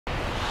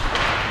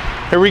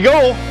Here we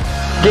go.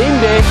 Game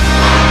day.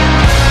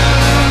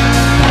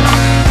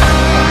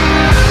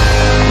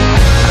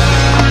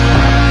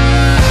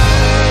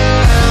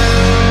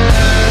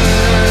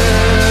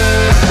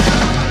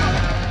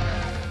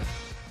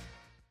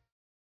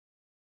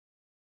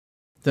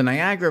 The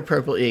Niagara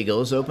Purple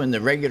Eagles opened the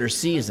regular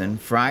season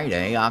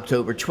Friday,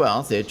 October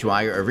 12th at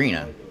Dwyer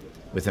Arena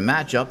with a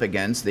matchup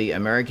against the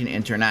American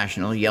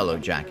International Yellow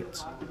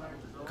Jackets.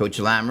 Coach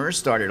Lammers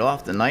started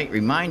off the night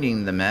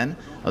reminding the men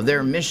of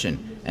their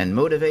mission and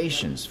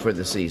motivations for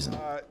the season.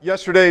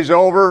 Yesterday's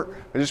over.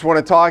 I just want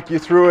to talk you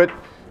through it.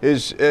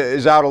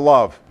 Is out of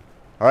love.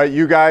 All right,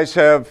 you guys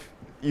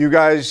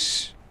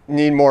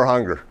need more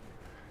hunger,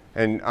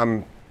 and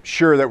I'm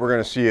sure that we're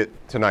going to see it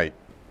tonight.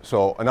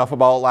 So enough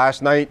about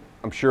last night.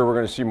 I'm sure we're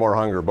going to see more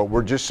hunger, but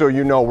we're just so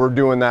you know, we're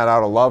doing that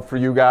out of love for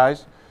you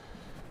guys,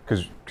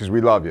 because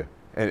we love you,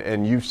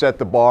 and you've set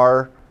the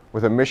bar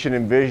with a mission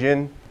and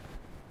vision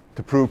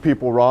to prove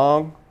people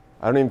wrong.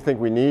 I don't even think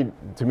we need.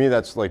 To me,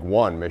 that's like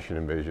one mission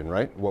and vision,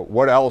 right?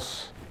 What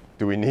else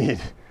do we need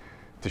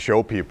to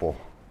show people,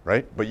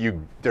 right? But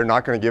they're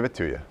not going to give it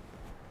to you.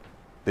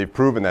 They've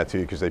proven that to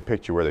you because they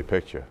picked you where they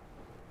picked you.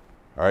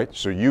 All right,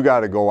 so you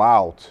got to go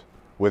out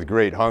with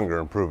great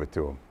hunger and prove it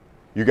to them.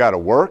 You got to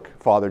work.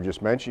 Father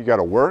just mentioned you got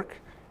to work,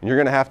 and you're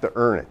going to have to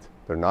earn it.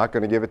 They're not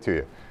going to give it to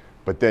you.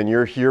 But then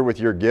you're here with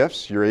your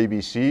gifts, your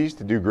ABCs,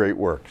 to do great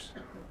works.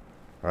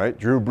 All right?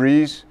 Drew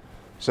Brees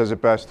says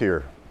it best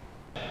here.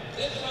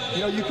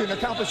 You know, you can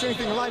accomplish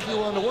anything in life you're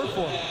willing to work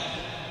for.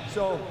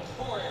 So,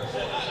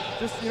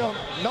 just, you know,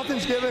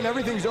 nothing's given,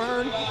 everything's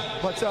earned.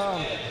 But,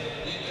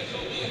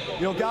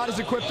 you know, God has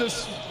equipped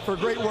us for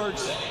great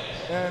works,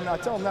 and I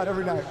tell them that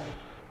every night.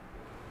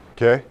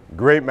 Okay?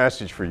 Great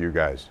message for you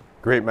guys.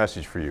 Great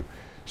message for you.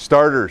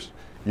 Starters,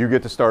 you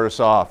get to start us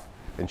off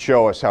and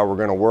show us how we're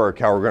going to work,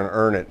 how we're going to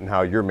earn it, and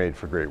how you're made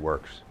for great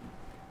works.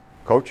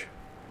 Coach?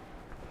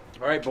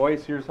 All right,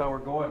 boys, here's how we're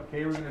going.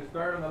 Okay, we're going to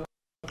start on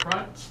the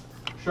front.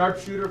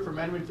 Sharpshooter from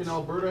Edmonton,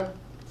 Alberta,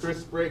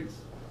 Chris Briggs.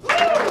 Okay,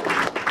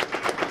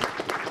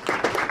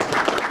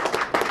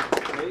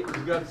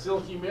 he's got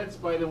silky mitts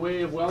by the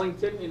way of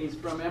Wellington, and he's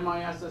from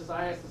MISSIS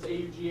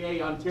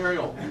AUGA,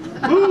 Ontario.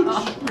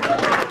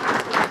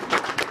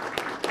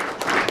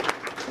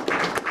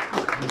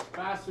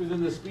 Faster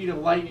than the speed of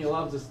light, and he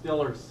loves the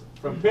Stillers.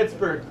 From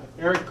Pittsburgh,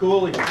 Eric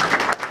Cooley.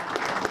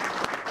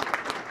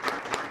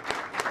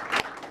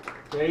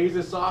 Okay, he's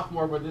a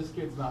sophomore, but this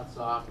kid's not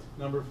soft.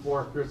 Number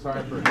 4, Chris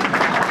Harper. Okay,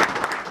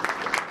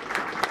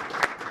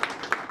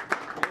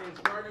 his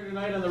partner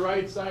tonight on the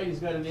right side, he's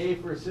got an A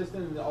for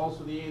assistant, and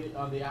also the A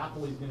on the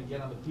apple he's going to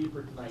get on the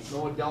peeper tonight.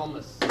 Noah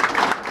Delmas.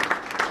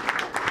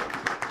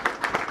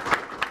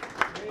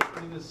 Okay,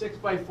 in the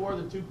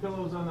 6x4, the 2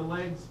 pillows on the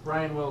legs,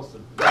 Brian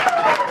Wilson.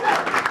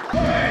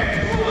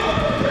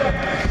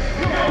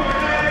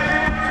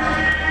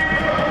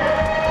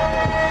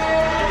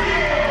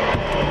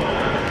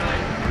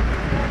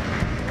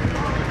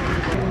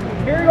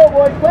 Here we go,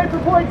 boys. Play for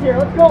points here.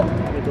 Let's go.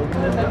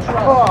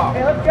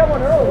 Hey, let's get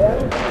one early.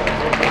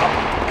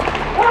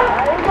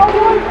 Here we go,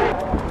 boys.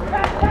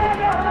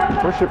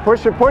 Push it,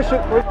 push it, push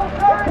it.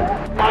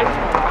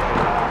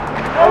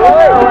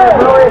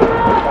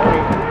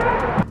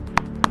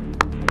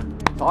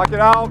 Talk it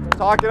out,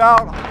 talk it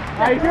out.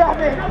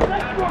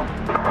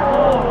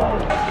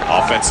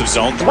 Offensive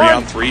zone,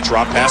 3-on-3,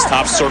 drop pass,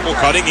 top circle,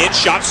 cutting in,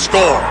 shot,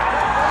 score.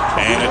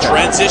 And a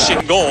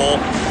transition goal,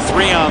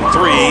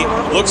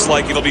 3-on-3. Looks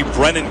like it'll be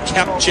Brennan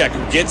Kapchek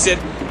who gets it.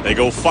 They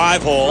go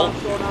 5-hole.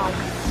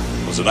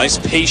 It was a nice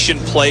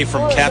patient play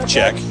from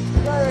Kapchek,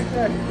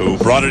 who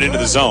brought it into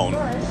the zone.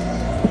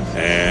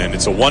 And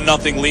it's a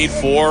 1-0 lead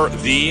for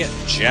the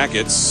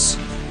Jackets.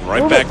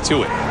 Right back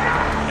to it.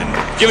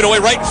 And give it away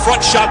right in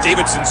front, shot,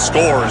 Davidson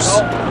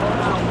scores.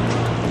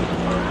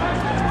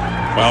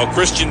 Well,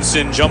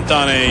 Christensen jumped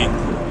on a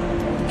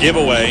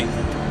giveaway,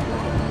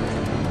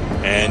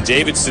 and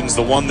Davidson's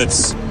the one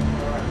that's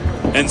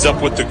ends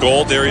up with the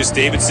goal. There is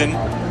Davidson.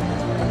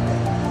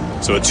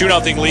 So a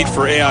 2-0 lead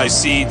for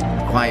AIC.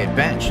 Quiet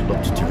bench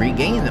looked to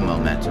regain the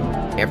momentum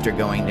after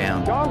going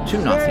down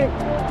 2-0.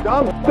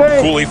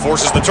 Cooley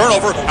forces the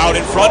turnover, out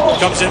in front,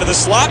 comes into the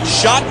slot,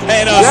 shot,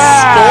 and a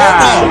score.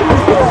 No.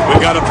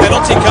 We've got a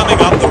penalty coming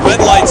up, the red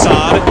light's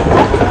on.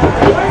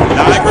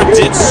 Niagara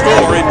did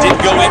score, it did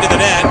go into the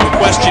net. The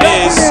question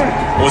is,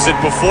 was it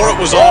before it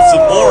was off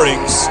the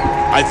moorings?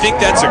 I think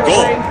that's a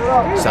goal.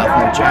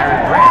 Sophomore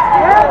Jared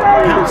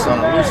Brandt pounced on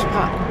a loose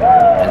puck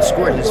and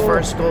scored his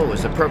first goal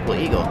as a Purple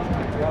Eagle.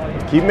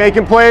 Keep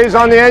making plays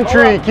on the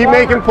entry, keep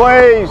making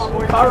plays.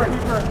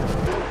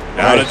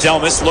 Now to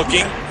Delmas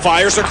looking,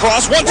 fires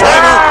across,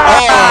 one-timer.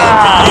 Oh,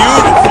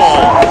 beautiful.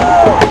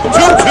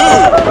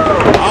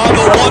 2-2 on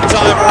the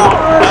one-timer.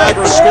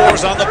 Niagara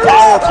scores on the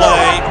power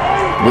play.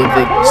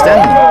 Ludwig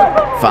Stenley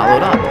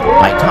followed up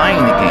by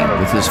tying the game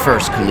with his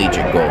first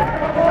collegiate goal.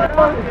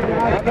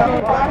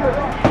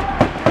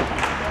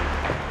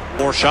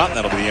 More shot, and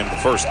that'll be the end of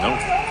the first. No.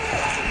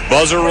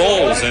 Buzzer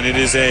rolls, and it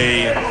is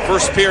a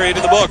first period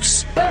in the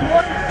books.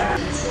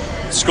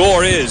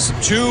 Score is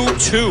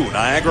 2-2.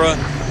 Niagara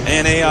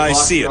and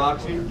AIC it.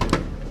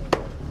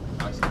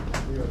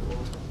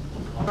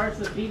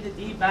 First, the B to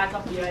D, back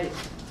up the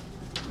ice.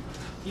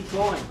 Keep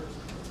going.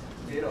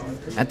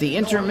 At the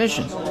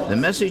intermission, the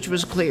message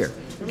was clear.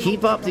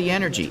 Keep up the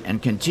energy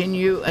and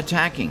continue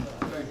attacking.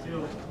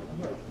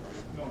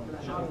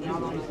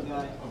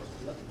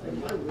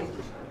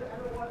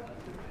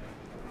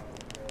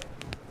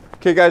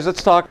 Okay, guys,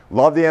 let's talk.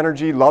 Love the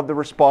energy, love the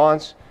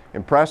response.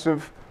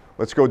 Impressive.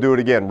 Let's go do it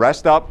again.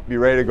 Rest up, be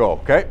ready to go,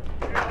 okay?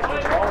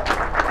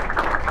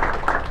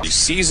 The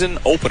season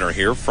opener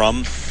here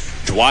from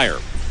Dwyer.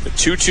 The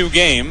 2-2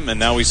 game, and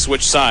now we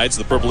switch sides.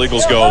 The Purple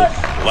Eagles go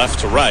left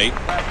to right.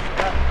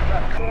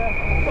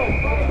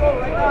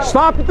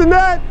 Stop at the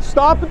net!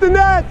 Stop at the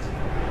net!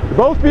 You're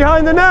both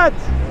behind the net!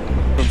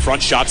 In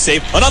front, shot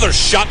save. Another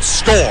shot,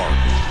 score.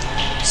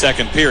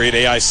 Second period,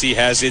 AIC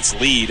has its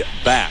lead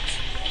back.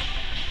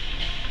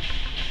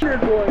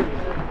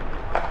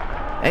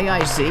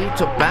 AIC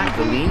took back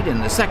the lead in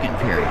the second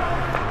period.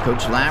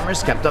 Coach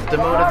Lammers kept up the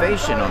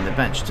motivation on the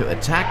bench to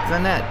attack the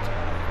net.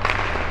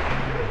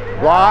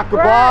 Block the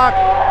block!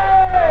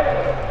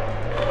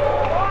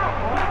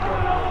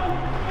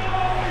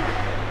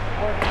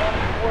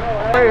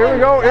 Hey, here we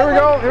go, here we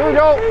go, here we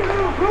go!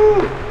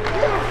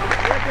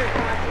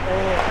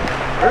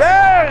 There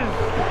it is!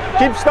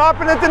 Keep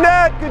stopping at the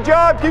net, good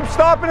job, keep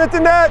stopping at the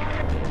net!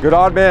 Good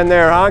odd man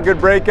there, huh? Good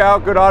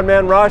breakout, good odd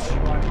man rush.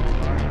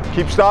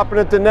 Keep stopping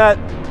at the net.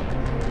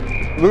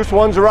 Loose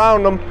ones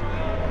around them.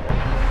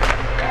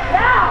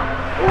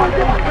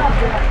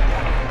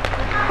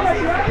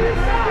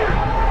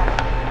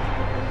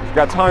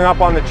 Got hung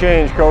up on the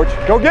change, coach.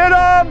 Go get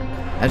him!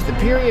 As the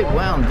period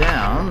wound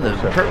down, the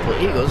Purple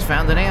Eagles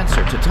found an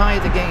answer to tie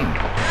the game.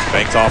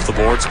 Banked off the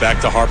boards, back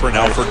to Harper,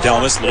 now for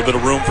Delmas. A little bit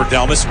of room for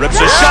Delmas. Rips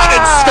a shot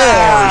and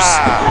scores!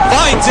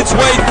 Finds its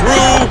way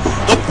through.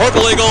 The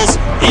Purple Eagles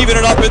even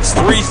it up. It's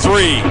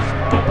 3-3.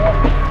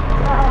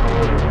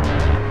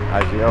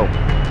 IGO.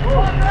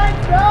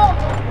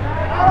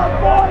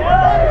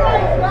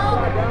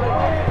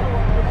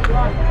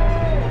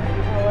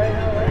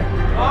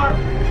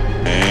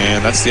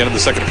 And that's the end of the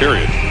second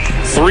period.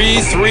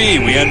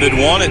 3-3. We ended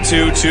one at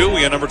 2-2.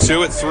 We had number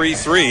two at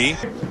 3-3.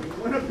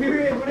 Win a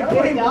period, win a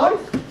game, boys.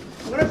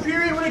 Win a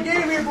period, win a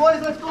game here,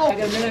 boys. Let's go. I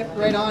got a minute,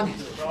 right on.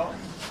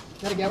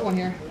 Gotta get one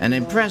here. An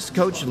impressed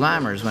Coach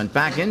Lammers went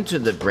back into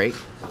the break,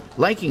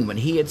 liking what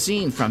he had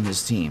seen from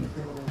his team.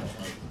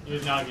 He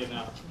did not get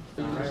out.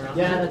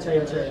 Yeah, that's right,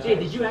 that's right. Hey,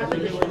 did you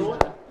actually get one?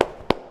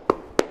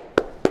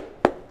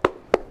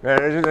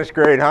 Man, isn't this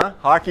great, huh?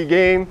 Hockey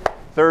game,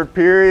 third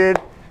period.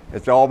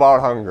 It's all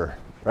about hunger,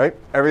 right?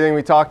 Everything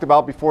we talked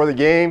about before the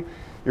game,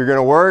 you're going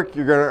to work,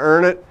 you're going to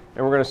earn it,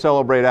 and we're going to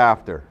celebrate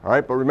after, all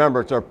right? But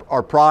remember, it's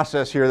our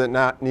process here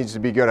that needs to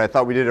be good. I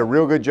thought we did a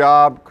real good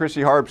job.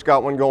 Chrissy Harp's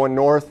got one going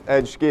north,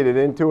 edge skated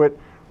into it.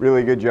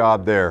 Really good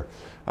job there.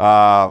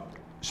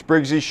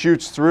 Spriggsy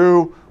shoots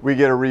through, we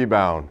get a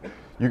rebound.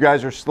 You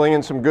guys are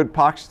slinging some good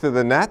pucks to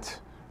the net,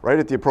 right,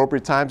 at the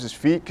appropriate times, his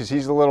feet, because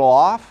he's a little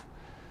off.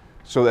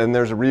 So then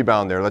there's a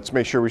rebound there. Let's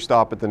make sure we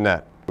stop at the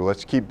net.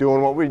 Let's keep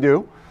doing what we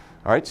do.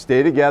 All right,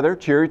 stay together,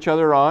 cheer each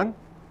other on.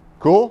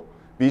 Cool?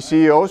 Be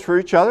CEOs for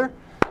each other.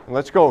 And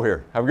let's go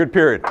here. Have a good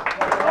period. A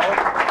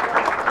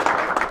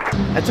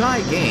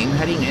tie game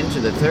heading into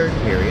the third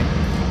period.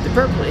 The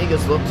Purple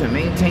Eagles looked to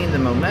maintain the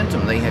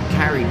momentum they had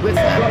carried with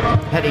them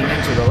heading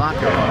into the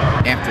locker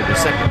room after the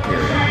second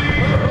period.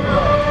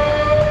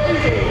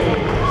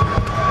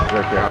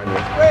 Right behind you.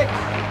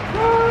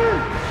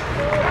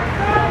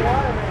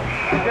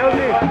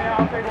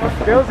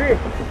 Gilsey.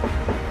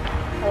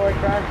 Oh, wait,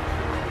 Brian.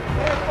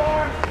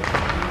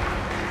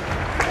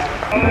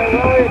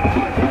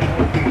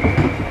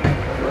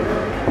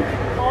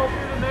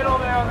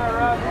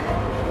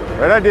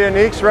 Right idea,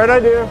 Neeks. Right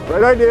idea.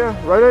 Right idea.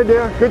 Right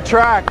idea. Good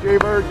track,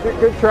 Jay-Bird.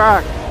 Good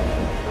track.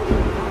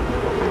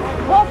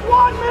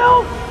 +1,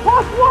 Mills!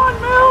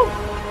 +1, Mills!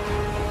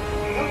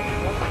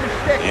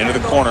 The end of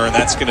the corner, and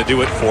that's going to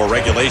do it for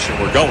regulation.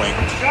 We're going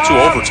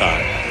to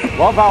overtime.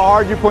 Love how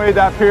hard you played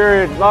that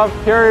period. Love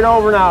carry it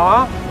over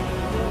now, huh?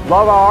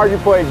 Love how hard you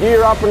played.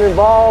 Gear up and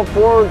involved.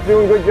 Forwards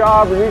doing a good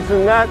job. Releasing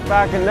the net,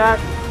 back in net.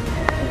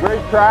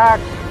 Great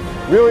tracks.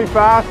 Really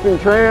fast in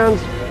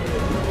trans.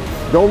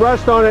 Don't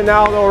rest on it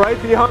now, though, right?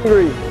 Be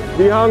hungry.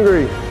 Be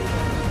hungry.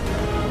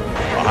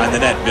 Behind the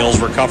net, Mills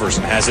recovers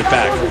and has it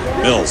back.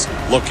 Mills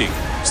looking,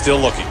 still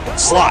looking.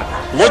 Slot.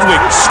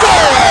 Ludwig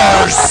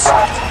scores!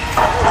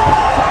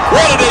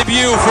 What a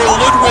debut for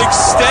Ludwig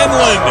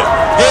Stenlund.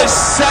 His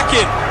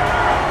second.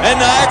 And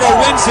Niagara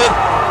wins it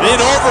in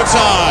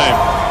overtime.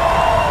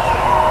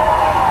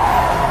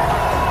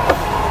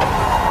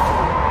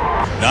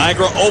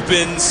 Niagara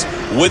opens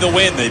with a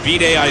win. They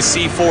beat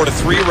AIC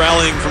 4-3,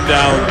 rallying from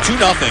down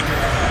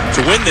 2-0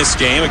 to win this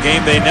game, a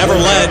game they never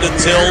led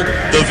until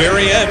the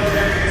very end.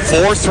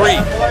 4-3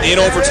 in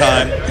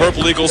overtime.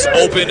 Purple Eagles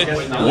open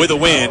with a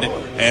win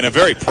and a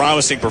very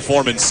promising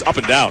performance up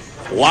and down.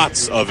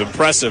 Lots of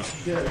impressive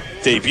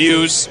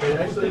debuts.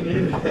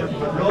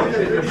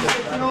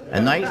 A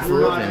night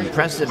full of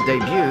impressive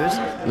debuts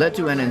led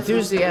to an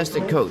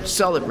enthusiastic coach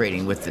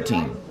celebrating with the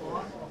team.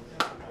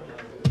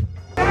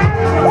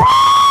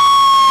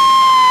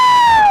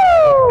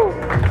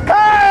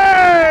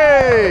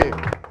 Hey!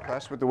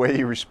 Impressed with the way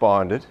he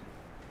responded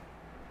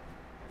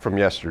from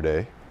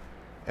yesterday,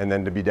 and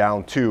then to be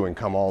down 2 and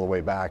come all the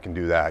way back and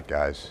do that,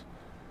 guys.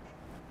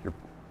 You're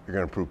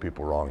going to prove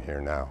people wrong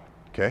here now,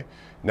 okay?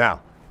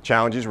 Now,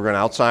 challenges, we're going to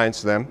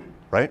outscience them,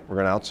 right? We're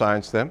going to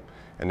outscience them,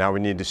 and now we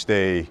need to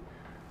stay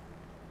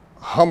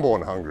humble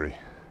and hungry,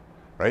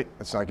 right?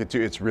 Let's not get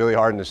too, it's really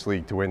hard in this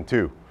league to win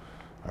too,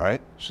 all right?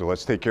 So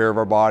let's take care of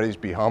our bodies,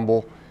 be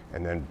humble,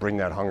 and then bring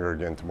that hunger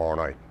again tomorrow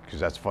night,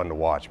 because that's fun to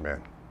watch,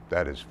 man.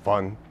 That is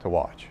fun to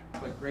watch.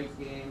 But great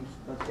games.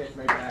 Let's get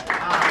right back.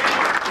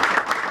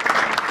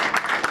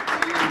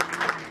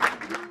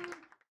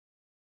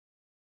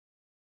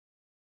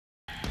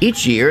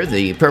 Each year,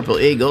 the Purple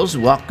Eagles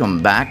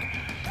welcome back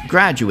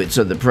graduates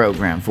of the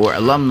program for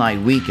Alumni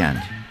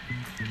Weekend.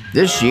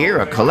 This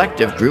year, a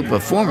collective group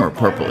of former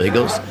Purple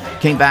Eagles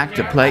came back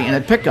to play in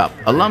a pickup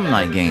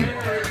alumni game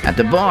at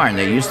the barn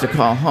they used to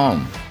call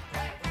home.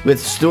 With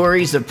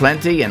stories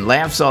aplenty and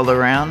laughs all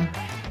around,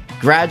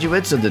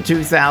 graduates of the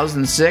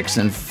 2006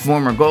 and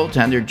former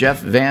goaltender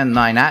Jeff Van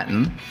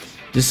Nynatten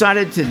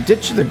decided to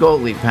ditch the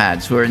goalie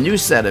pads for a new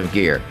set of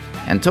gear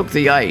and took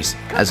the ice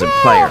as a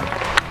player.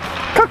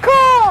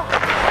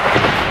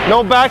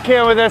 No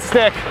backhand with that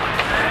stick.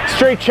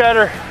 Straight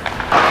cheddar.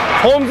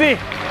 Holmesy.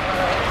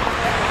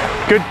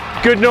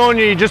 Good knowing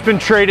you. You've just been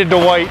traded to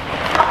white.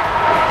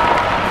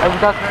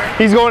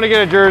 He's going to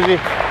get a jersey.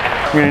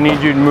 I'm going to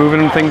need you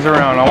moving things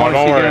around. I want to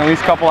see you getting at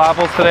least a couple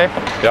apples today.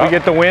 Yep. If we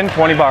get the win,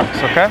 $20,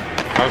 okay?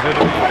 Sounds good.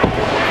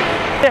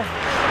 Yeah.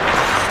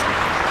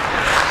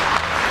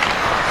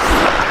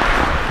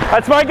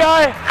 That's my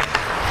guy.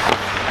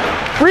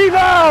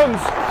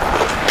 Rebounds.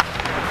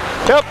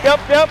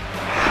 Yep.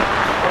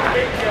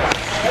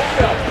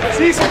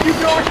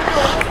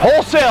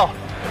 Wholesale.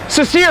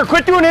 Sincere,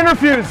 quit doing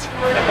interviews.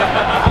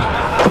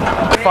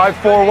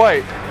 5-4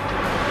 white.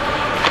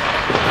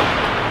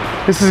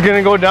 This is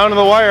gonna go down to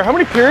the wire. How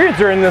many periods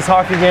are in this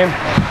hockey game?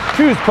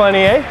 2 is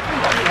plenty, eh?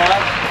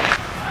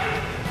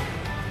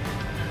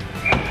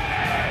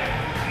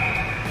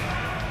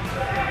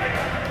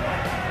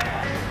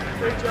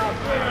 Great job.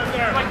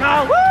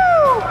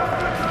 Woo!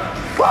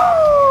 Woo!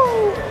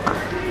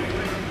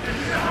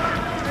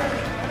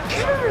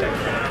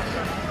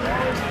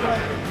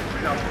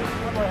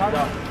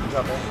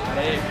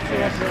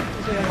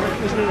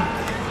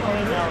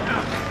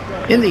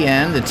 In the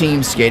end, the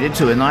team skated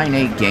to a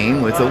 9-8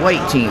 game with a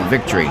white team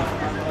victory.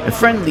 A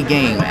friendly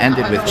game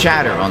ended with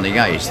chatter on the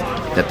ice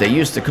that they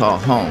used to call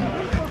home,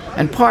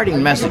 and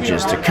parting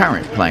messages to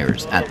current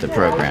players at the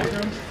program.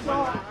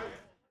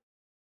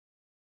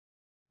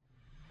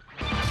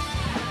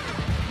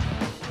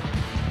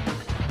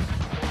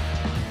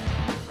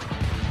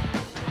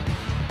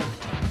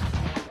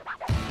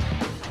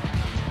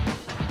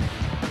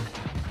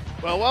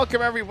 Well,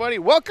 welcome everybody.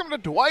 Welcome to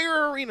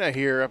Dwyer Arena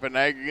here up at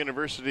Niagara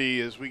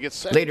University as we get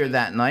set. Later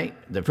that night,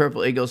 the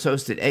Purple Eagles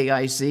hosted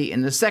AIC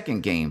in the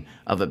second game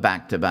of a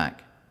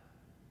back-to-back.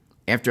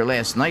 After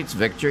last night's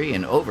victory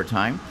in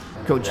overtime,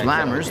 Coach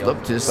Lammers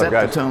looked to set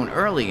the tone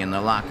early in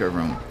the locker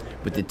room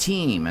with the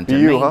team and to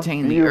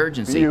maintain the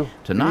urgency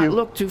to not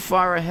look too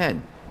far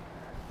ahead.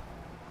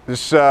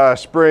 This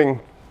spring,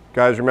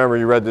 guys, remember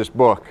you read this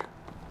book,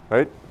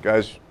 right?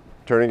 Guys,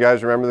 attorney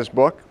guys, remember this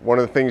book? One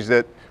of the things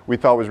that we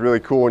thought was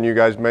really cool and you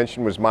guys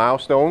mentioned was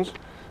milestones.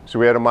 So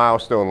we had a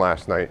milestone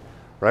last night,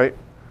 right?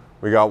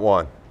 We got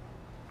one,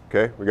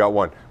 okay? We got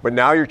one. But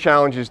now your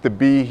challenge is to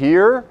be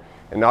here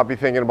and not be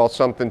thinking about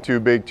something too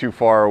big, too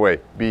far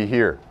away. Be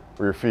here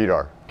where your feet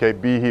are, okay?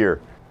 Be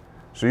here.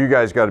 So you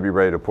guys got to be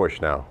ready to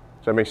push now.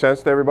 Does that make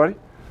sense to everybody?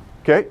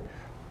 Okay?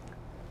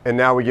 And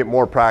now we get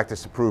more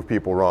practice to prove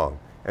people wrong.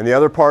 And the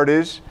other part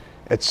is,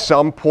 at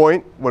some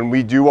point, when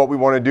we do what we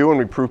want to do and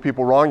we prove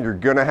people wrong, you're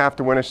going to have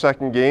to win a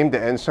second game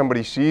to end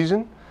somebody's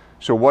season.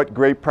 So what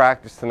great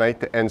practice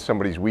tonight to end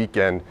somebody's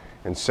weekend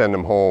and send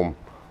them home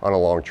on a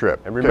long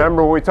trip. And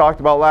remember what we talked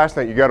about last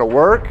night. You got to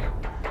work.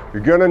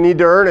 You're going to need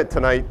to earn it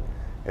tonight.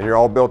 And you're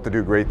all built to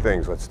do great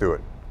things. Let's do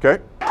it.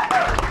 Okay?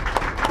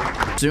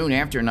 Soon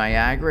after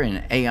Niagara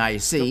and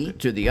AIC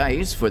to the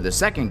ice for the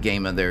second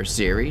game of their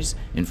series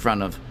in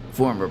front of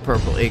former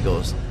Purple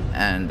Eagles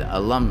and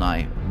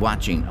alumni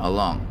watching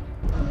along.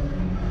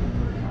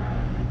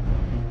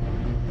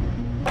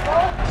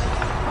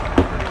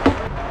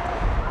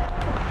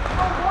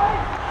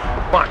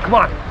 Come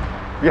on.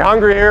 Be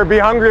hungry here. Be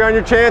hungry on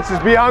your chances.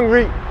 Be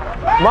hungry.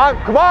 Come on.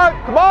 Come on.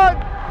 Come on.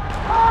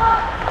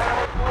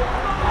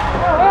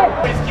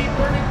 Keep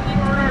learning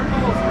our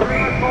goals.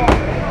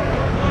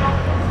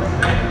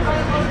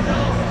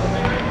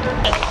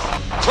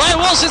 Brian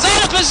Wilson's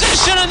out of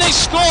position and they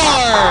scored!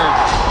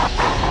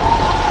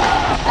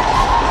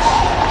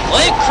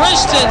 Blake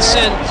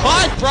Christensen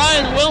caught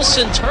Brian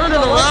Wilson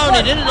turning around.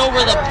 He didn't know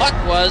where the puck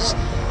was.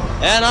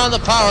 And on the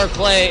power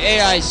play,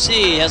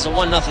 AIC has a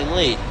 1-0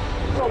 lead.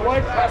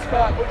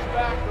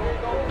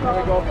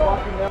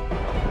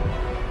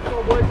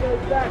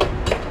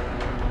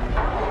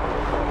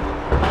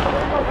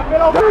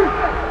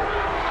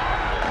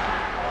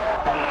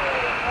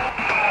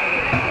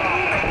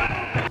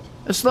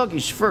 A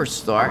sluggish first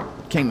start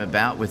came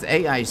about with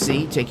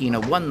AIC taking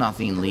a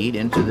 1-0 lead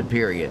into the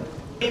period.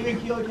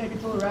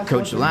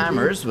 Coach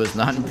Lammers was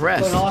not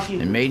impressed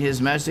and made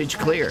his message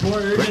clear,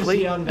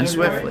 quickly and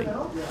swiftly.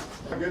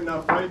 Good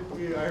enough, right? I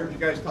heard you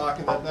guys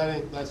talking.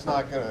 That's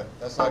not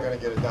gonna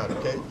get it done.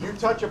 Okay, you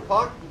touch a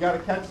puck, you got to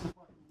catch the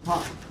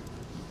puck.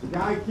 The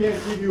guy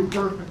can't give you a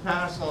perfect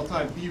pass all the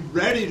time. Be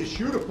ready to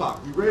shoot a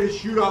puck. Be ready to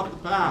shoot off the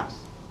pass.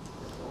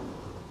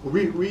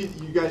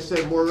 You guys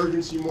said more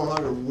urgency, more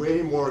hunger,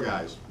 way more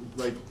guys.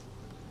 Like,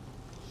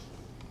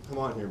 come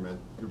on here, man.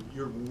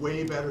 You're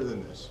way better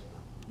than this.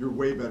 You're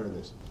way better than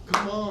this.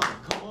 Come on.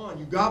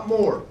 You got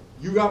more.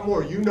 You got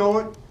more. You know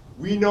it.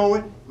 We know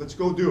it. Let's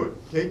go do it.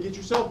 Okay, get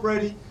yourself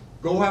ready.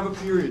 Go have a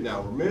period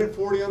now. We're minute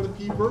 40 on the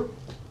peeper.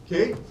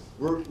 Okay,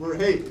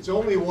 hey, it's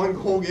only a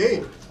 1-goal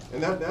game,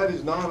 and that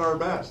is not our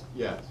best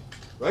yet,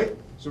 right?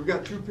 So we've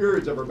got 2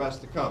 periods of our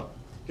best to come.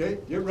 Okay,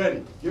 get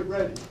ready. Get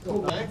ready.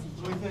 Go, Max.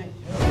 What do you think?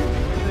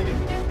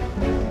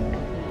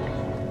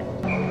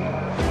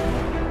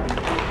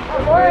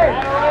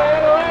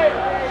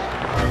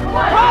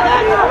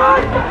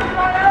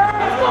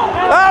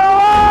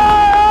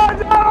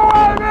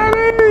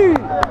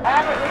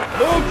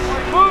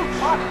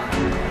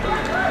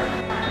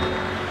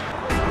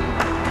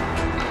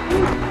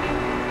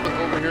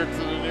 Over here to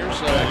the near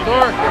side.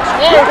 Dork,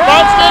 score,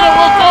 bounced in and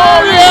will go.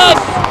 Yes!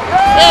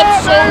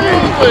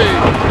 Absolutely!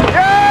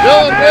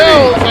 Dylan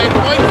Mills, I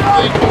might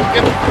think will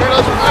get rid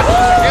of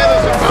matches again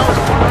as it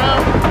bounces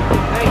around.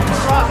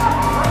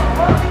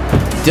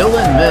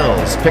 Dylan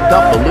Mills picked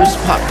up a loose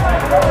puck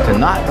to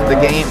knock the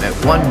game at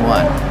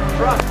 1-1.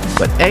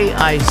 But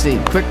AIC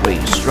quickly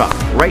struck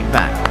right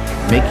back,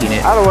 making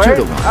it 2-1. Out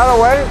of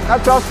the way.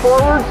 That's us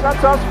forwards.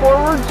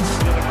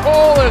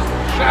 Cole as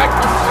Shaq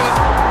comes in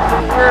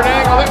from a weird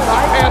angle. That was a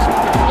pass from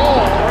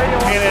Cole,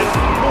 and it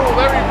fooled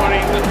everybody.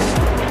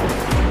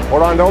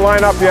 Hold on, don't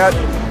line up yet.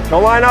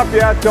 Don't line up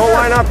yet.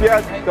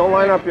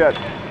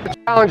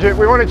 Challenge it.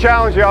 We want to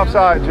challenge the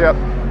offsides, yep.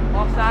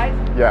 Offside?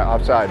 Yeah,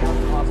 offside.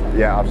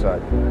 Yeah,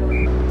 offside.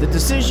 The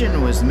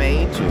decision was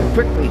made to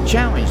quickly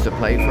challenge the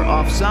play for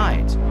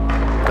offsides,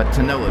 but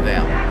to no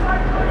avail.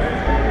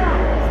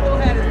 Still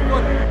had his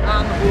foot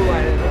on the blue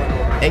line.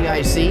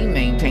 AIC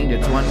maintained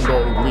its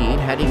 1-goal lead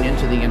heading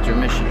into the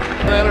intermission.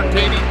 An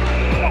entertaining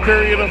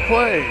period of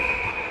play.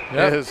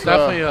 Yeah, it's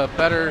definitely a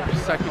better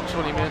second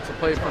 20 minutes of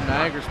play from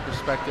Niagara's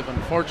perspective.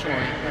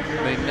 Unfortunately,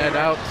 they net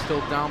out still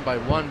down by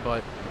 1,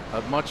 but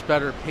a much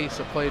better pace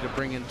of play to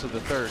bring into the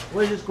third.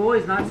 Well, this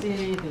goalie's not seeing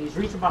anything. He's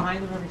reaching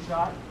behind him every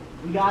shot.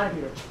 We got it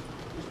here.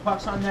 This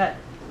puck's on net.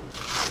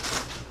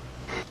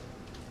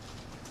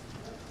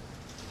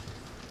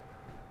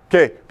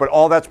 Okay, but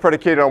all that's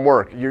predicated on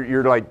work.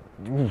 You're like,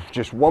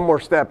 just one more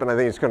step, and I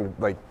think it's going to,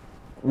 like,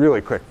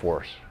 really click for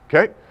us.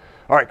 Okay?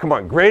 All right, come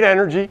on. Great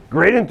energy,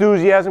 great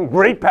enthusiasm,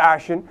 great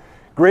passion,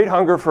 great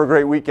hunger for a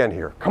great weekend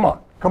here. Come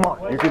on.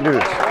 You can do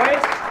this.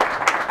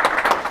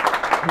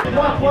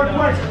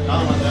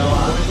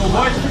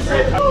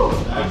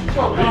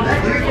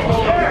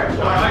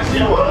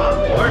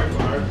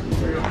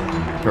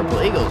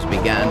 Purple Eagles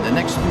began the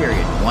next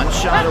period 1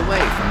 shot away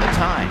from the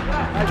tie,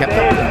 and kept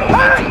up the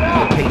momentum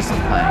and the pace of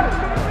play.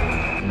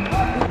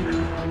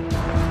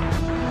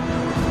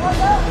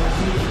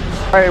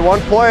 Hey,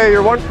 1 play,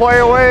 you're 1 play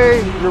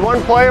away.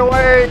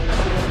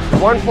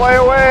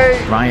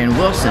 Brian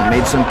Wilson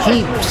made some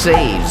key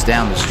saves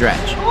down the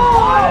stretch,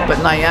 but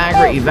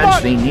Niagara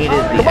eventually needed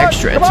the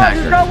extra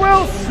attacker.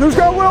 Who's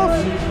got Wills?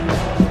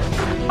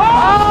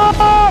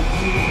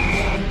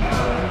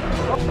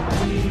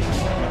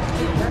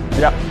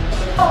 Yep.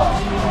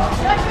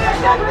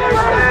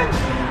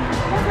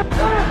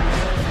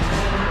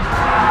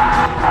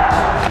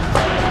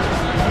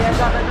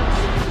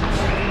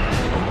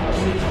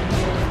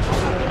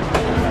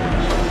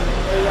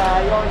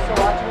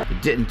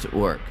 It didn't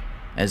work,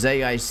 as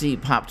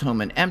AIC popped home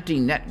an empty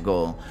net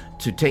goal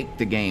to take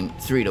the game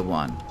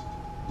 3-1.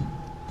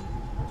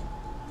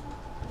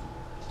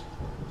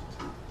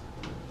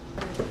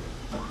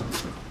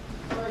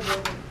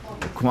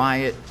 The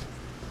quiet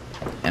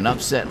and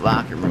upset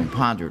locker room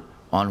pondered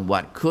on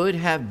what could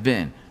have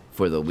been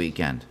for the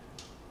weekend.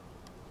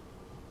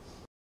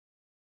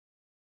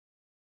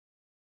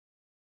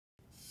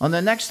 On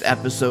the next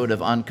episode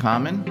of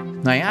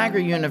Uncommon,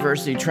 Niagara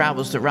University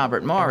travels to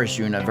Robert Morris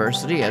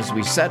University as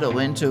we settle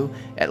into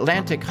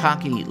Atlantic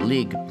Hockey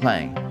League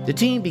play. The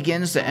team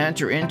begins to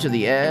enter into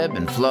the ebb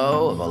and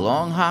flow of a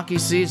long hockey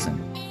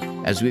season,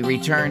 as we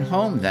return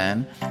home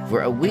then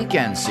for a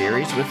weekend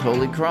series with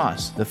Holy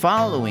Cross. The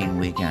following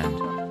weekend,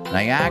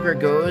 Niagara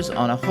goes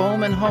on a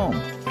home-and-home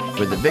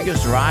for the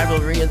biggest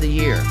rivalry of the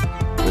year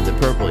with the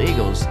Purple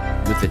Eagles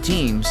with the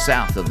team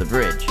south of the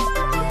bridge.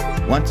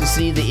 Want to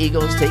see the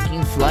Eagles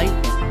taking flight,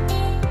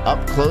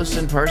 up close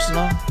and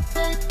personal,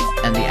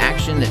 and the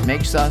action that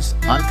makes us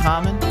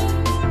uncommon?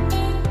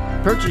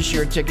 Purchase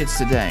your tickets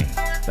today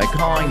by by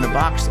calling the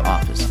box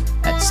office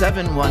at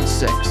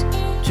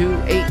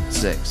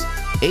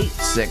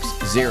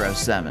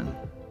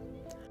 716-286-8607.